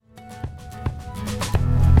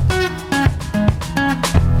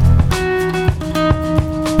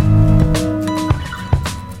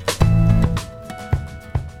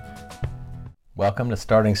welcome to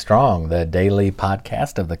Starting Strong, the daily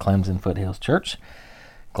podcast of the Clemson Foothills Church.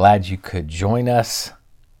 Glad you could join us.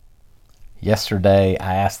 Yesterday,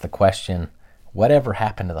 I asked the question, whatever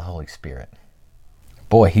happened to the Holy Spirit?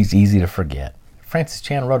 Boy, he's easy to forget. Francis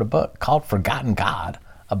Chan wrote a book called Forgotten God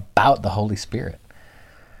about the Holy Spirit.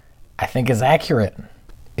 I think it's accurate.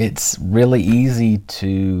 It's really easy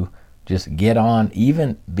to just get on,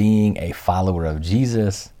 even being a follower of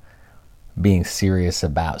Jesus, being serious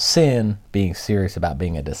about sin, being serious about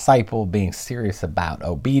being a disciple, being serious about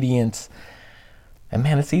obedience. And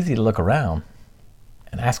man, it's easy to look around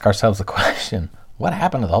and ask ourselves the question, what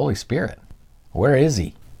happened to the Holy Spirit? Where is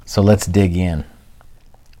he? So let's dig in.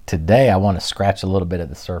 Today, I want to scratch a little bit of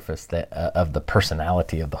the surface of the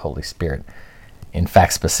personality of the Holy Spirit. In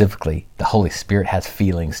fact, specifically, the Holy Spirit has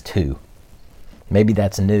feelings too. Maybe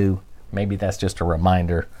that's new. Maybe that's just a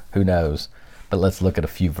reminder. Who knows? But let's look at a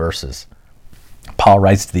few verses. Paul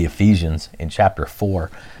writes to the Ephesians in chapter 4,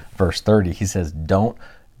 verse 30. He says, don't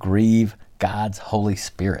grieve God's Holy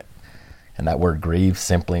Spirit. And that word grieve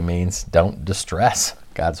simply means don't distress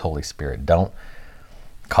God's Holy Spirit. Don't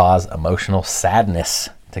cause emotional sadness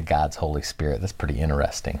to God's Holy Spirit. That's pretty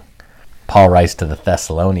interesting. Paul writes to the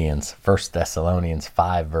Thessalonians, 1 Thessalonians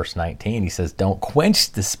 5, verse 19. He says, don't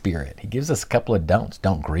quench the Spirit. He gives us a couple of don'ts.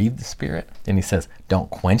 Don't grieve the Spirit. Then he says, don't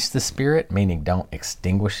quench the Spirit, meaning don't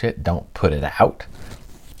extinguish it. Don't put it out.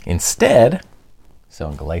 Instead, so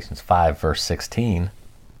in Galatians 5, verse 16,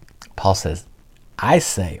 Paul says, I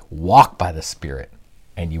say, walk by the Spirit,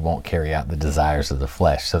 and you won't carry out the desires of the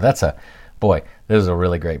flesh. So there's a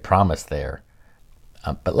really great promise there.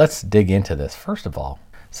 But let's dig into this. First of all,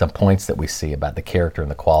 some points that we see about the character and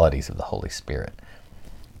the qualities of the Holy Spirit.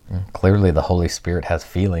 Clearly, the Holy Spirit has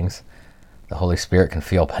feelings. The Holy Spirit can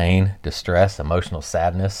feel pain, distress, emotional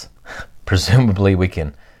sadness. Presumably, we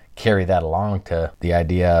can carry that along to the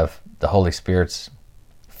idea of the Holy Spirit's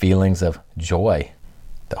feelings of joy,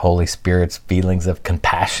 the Holy Spirit's feelings of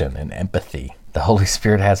compassion and empathy. The Holy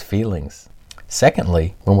Spirit has feelings.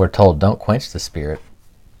 Secondly, when we're told don't quench the Spirit,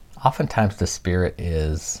 oftentimes the Spirit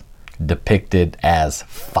is depicted as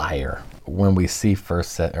fire. When we read 1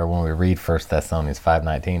 Thessalonians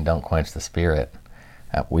 5:19, don't quench the Spirit,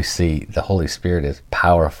 we see the Holy Spirit is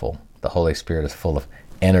powerful. The Holy Spirit is full of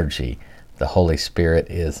energy. The Holy Spirit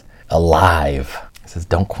is alive. It says,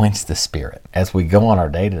 don't quench the Spirit. As we go on our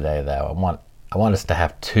day today, though, I want us to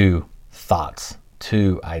have two thoughts,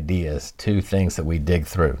 two ideas, two things that we dig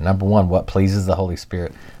through. Number one, what pleases the Holy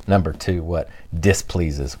Spirit. Number two, what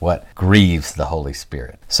displeases, what grieves the Holy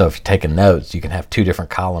Spirit. So if you're taking notes, you can have two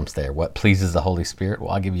different columns there. What pleases the Holy Spirit?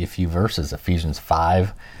 Well, I'll give you a few verses. Ephesians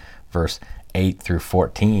 5, verse 8 through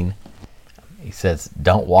 14. He says,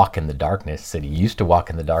 don't walk in the darkness. He said, you used to walk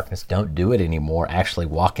in the darkness. Don't do it anymore. Actually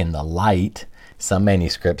walk in the light. Some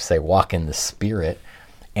manuscripts say walk in the Spirit.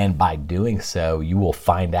 And by doing so, you will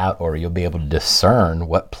find out, or you'll be able to discern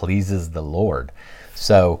what pleases the Lord.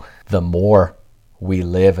 So the more we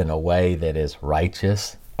live in a way that is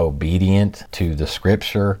righteous, obedient to the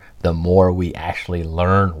Scripture, the more we actually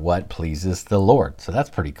learn what pleases the Lord. So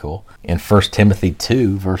that's pretty cool. In 1 Timothy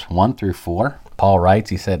 2, verse 1 through 4, Paul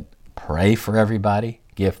writes, he said, pray for everybody,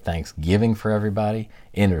 give thanksgiving for everybody,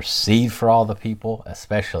 intercede for all the people,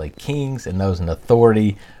 especially kings and those in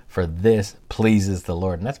authority, for this pleases the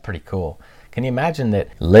Lord. And that's pretty cool. Can you imagine that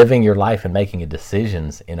living your life and making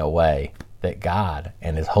decisions in a way that God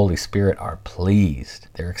and His Holy Spirit are pleased?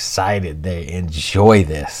 They're excited. They enjoy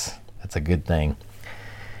this. That's a good thing.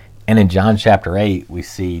 And in John chapter 8, we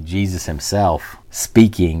see Jesus Himself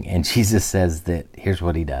speaking, and Jesus says that here's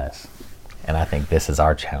what He does. And I think this is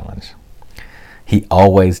our challenge. He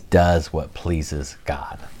always does what pleases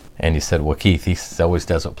God. And you said, well, Keith, he always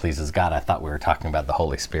does what pleases God. I thought we were talking about the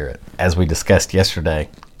Holy Spirit. As we discussed yesterday,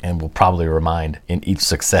 and we'll probably remind in each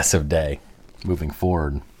successive day moving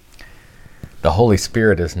forward, the Holy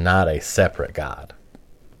Spirit is not a separate God.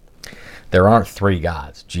 There aren't three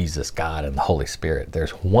gods, Jesus, God, and the Holy Spirit.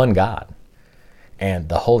 There's one God. And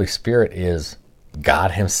the Holy Spirit is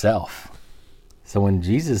God Himself. So when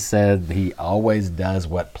Jesus said He always does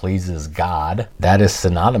what pleases God, that is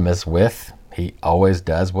synonymous with He always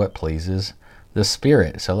does what pleases the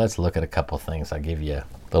Spirit. So let's look at a couple things. I'll give you a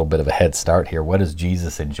little bit of a head start here. What does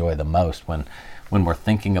Jesus enjoy the most when we're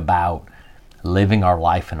thinking about living our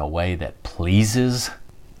life in a way that pleases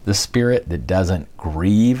the Spirit, that doesn't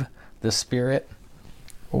grieve the Spirit?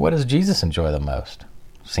 Well, what does Jesus enjoy the most?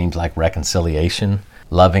 Seems like reconciliation,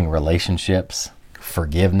 loving relationships,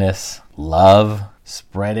 forgiveness, love,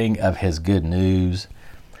 spreading of His good news.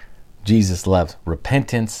 Jesus loves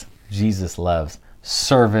repentance. Jesus loves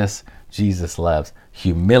service. Jesus loves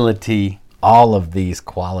humility. all of these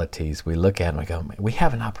qualities, we look at and we go, man, we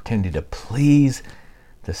have an opportunity to please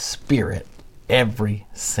the Spirit every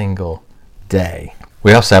single day.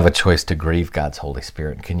 We also have a choice to grieve God's Holy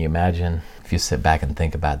Spirit. Can you imagine if you sit back and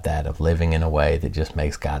think about that, of living in a way that just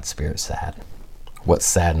makes God's Spirit sad? What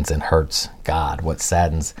saddens and hurts God? What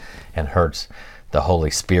saddens and hurts the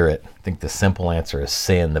Holy Spirit? I think the simple answer is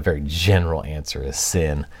sin. The very general answer is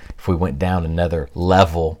sin. If we went down another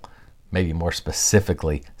level, maybe more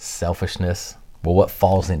specifically, selfishness. Well, what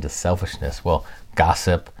falls into selfishness? Well,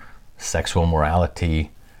 gossip, sexual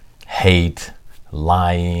immorality, hate,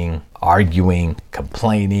 lying, arguing,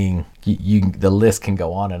 complaining. The list can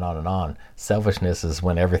go on and on and on. Selfishness is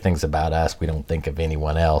when everything's about us. We don't think of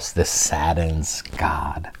anyone else. This saddens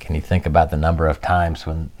God. Can you think about the number of times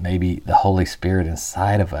when maybe the Holy Spirit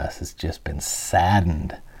inside of us has just been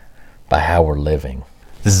saddened by how we're living?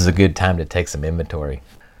 This is a good time to take some inventory.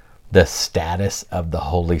 The status of the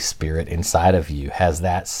Holy Spirit inside of you. Has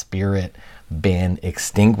that Spirit been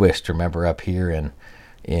extinguished? Remember up here in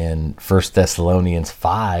 1 Thessalonians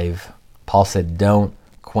 5, Paul said, don't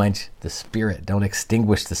quench the Spirit. Don't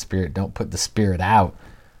extinguish the Spirit. Don't put the Spirit out.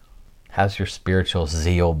 How's your spiritual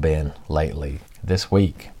zeal been lately? This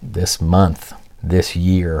week, this month, this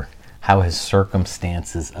year? How has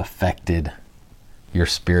circumstances affected your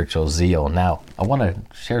spiritual zeal? Now, I want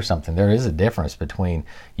to share something. There is a difference between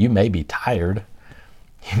you may be tired,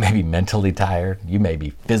 you may be mentally tired, you may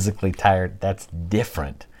be physically tired. That's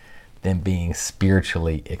different than being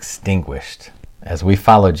spiritually extinguished. As we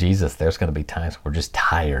follow Jesus, there's going to be times we're just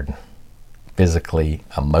tired, physically,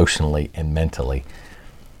 emotionally, and mentally.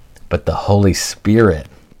 But the Holy Spirit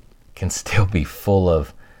can still be full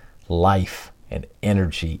of life and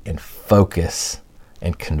energy and focus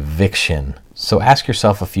and conviction. So ask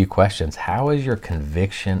yourself a few questions. How has your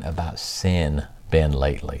conviction about sin been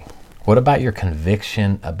lately? What about your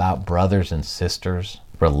conviction about brothers and sisters,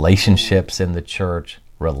 relationships in the church,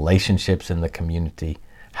 relationships in the community?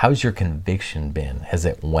 How's your conviction been? Has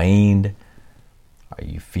it waned? Are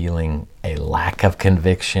you feeling a lack of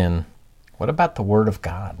conviction? What about the Word of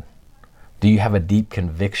God? Do you have a deep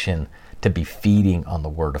conviction to be feeding on the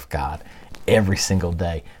Word of God every single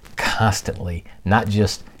day, constantly, not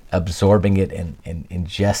just absorbing it and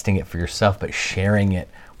ingesting it for yourself, but sharing it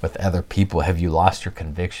with other people? Have you lost your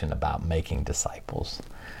conviction about making disciples?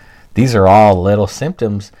 These are all little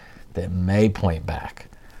symptoms that may point back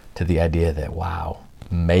to the idea that, wow,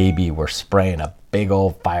 maybe we're spraying a big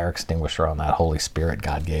old fire extinguisher on that Holy Spirit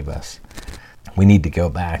God gave us. We need to go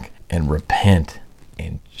back and repent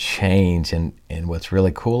and change. And what's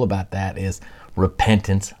really cool about that is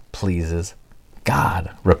repentance pleases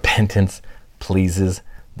God. Repentance pleases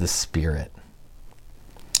the Spirit.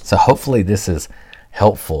 So hopefully this is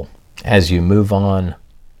helpful as you move on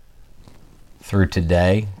through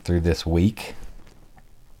today, through this week.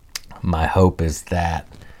 My hope is that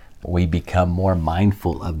we become more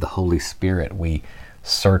mindful of the Holy Spirit. We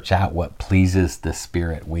search out what pleases the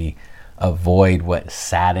Spirit. We avoid what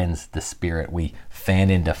saddens the Spirit. We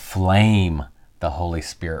fan into flame the Holy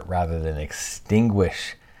Spirit rather than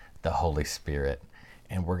extinguish the Holy Spirit.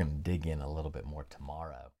 And we're going to dig in a little bit more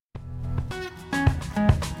tomorrow.